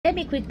Let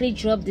me quickly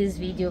drop this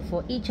video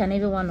for each and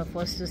every one of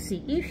us to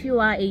see. If you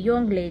are a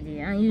young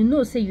lady and you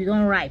know, say you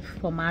don't ripe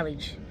for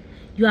marriage,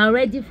 you are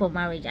ready for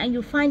marriage, and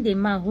you find a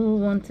man who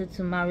wanted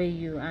to marry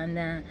you,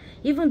 and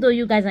even though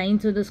you guys are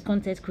into this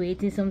content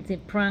creating something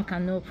prank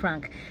and no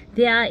prank,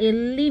 there are a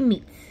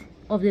limit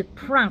of the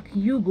prank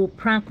you go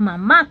prank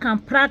man can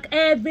prank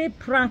every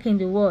prank in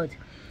the world.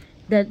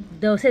 That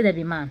they'll say they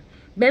be man.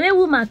 But when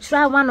woman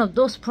try one of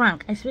those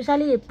prank,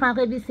 especially a prank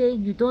where you say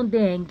you don't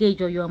dare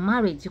engage or you're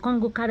married, you can't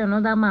go carry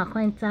another man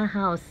come enter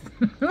house.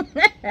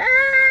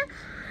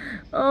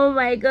 Oh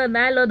my god,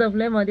 now a lot of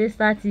lemon they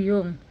start to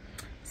home.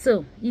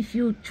 So if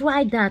you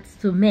try that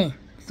to men,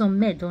 some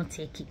men don't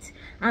take it.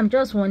 I'm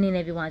just warning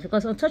everyone,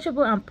 because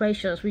Untouchable and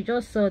Precious, we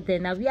just saw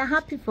them. Now we are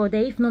happy for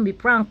them, if not be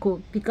prank,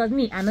 because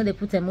me, I know they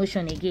put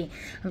emotion again.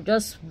 I'm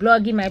just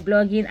blogging my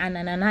blogging and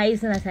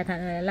analyzing as I can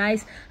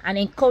analyze, and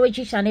encourage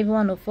each and every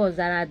one of us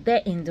that are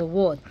there in the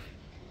world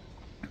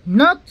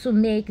not to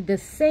make the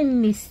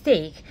same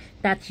mistake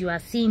that you are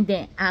seeing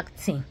them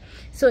acting.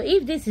 So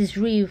if this is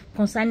real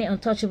concerning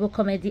Untouchable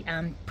comedy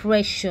and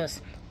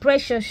Precious,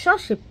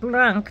 such a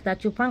prank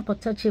that you prank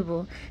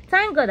Untouchable,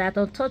 thank God that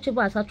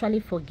Untouchable has actually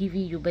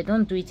forgiven you, but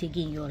don't do it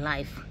again in your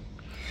life.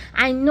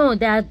 I know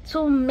there are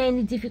so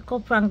many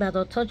difficult pranks that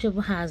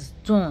Untouchable has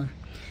done,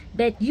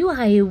 but you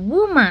are a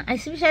woman,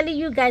 especially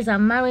you guys are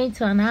married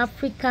to an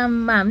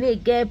African man. They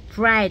get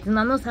pride.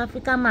 No, not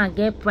African man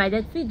get pride.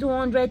 If we do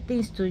 100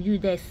 things to you,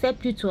 they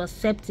accept you to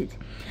accept it.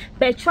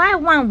 But try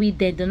one with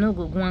them, they don't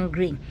go one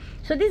green.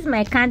 So this is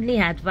my kindly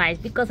advice,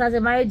 because as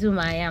a married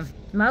woman I am.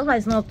 My husband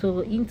is not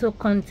into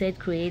content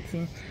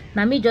creating.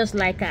 Now me just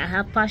like I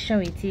have passion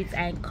with it.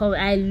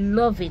 I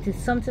love it.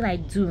 It's something I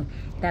do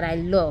that I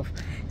love.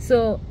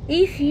 So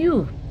if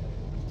you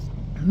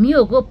me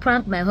will go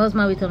prank my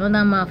husband with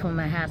another man from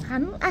my house,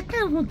 I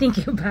can't even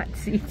think about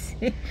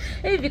it.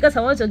 Maybe because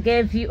I want to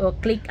get view or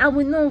click, I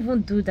will not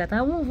even do that.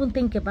 I won't even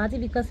think about it,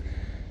 because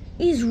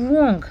it's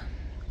wrong,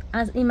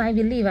 as in my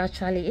belief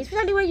actually.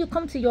 Especially when you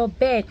come to your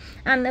bed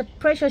and the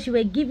Precious you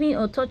were giving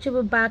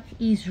Untouchable back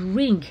is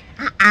ring.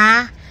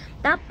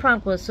 That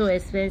prank was so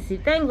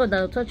expensive. Thank God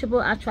that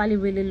Untouchable actually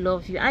really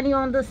loves you, and you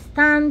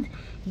understand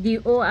the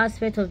whole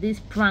aspect of this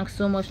prank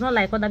so much, not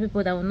like other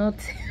people that will not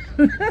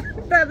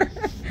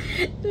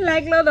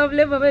like lot of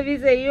labor maybe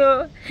say,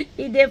 yo,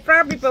 if they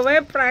prank people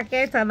when prank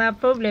it and a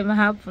problem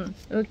happen.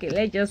 Okay,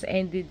 let's just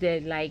end it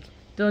there. Like,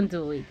 don't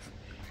do it.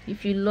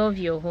 If you love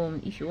your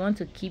home, if you want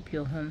to keep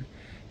your home,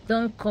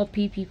 don't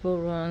copy people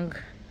wrong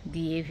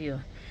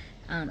behavior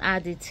and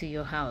add it to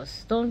your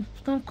house. Don't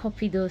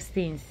copy those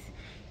things.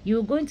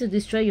 You're going to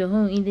destroy your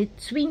home in the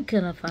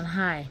twinkling of an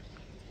eye.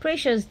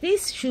 Precious,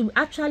 this should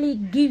actually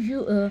give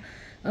you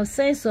a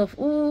sense of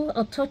who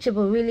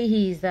Untouchable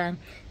really is, that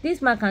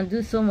this man can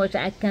do so much,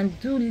 I can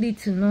do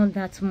little, not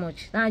that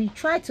much. Now you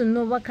try to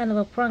know what kind of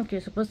a prank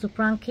you're supposed to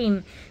prank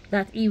him,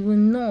 that he will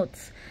not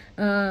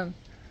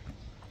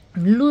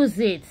lose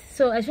it.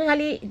 So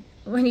especially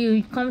when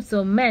you come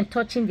to men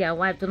touching their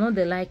wife, they know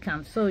they like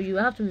them, so you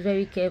have to be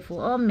very careful.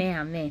 All men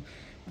are men,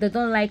 they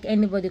don't like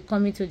anybody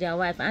coming to their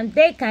wife, and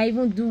they can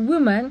even do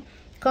women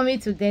coming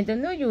to them. They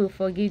know you will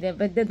forgive them,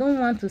 but they don't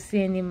want to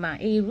see any man.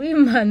 A real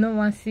man don't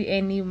want to see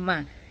any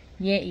man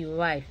near your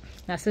wife.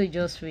 Now so you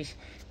just wish,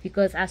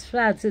 because as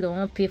far as they don't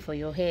want to pay for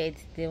your head,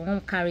 they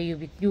won't carry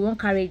you, you won't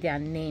carry their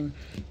name.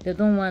 They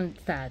don't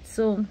want that.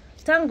 So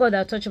thank God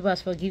that Untouchable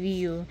has forgiven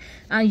you,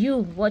 and you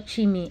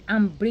watching me,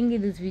 I'm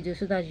bringing this video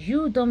so that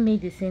you don't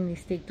make the same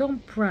mistake.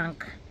 Don't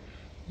prank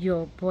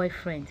your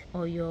boyfriend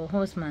or your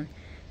husband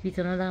with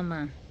another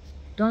man.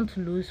 Don't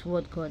lose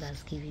what God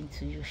has given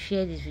to you.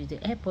 Share this video.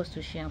 Help us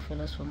to share and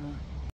follow us for more.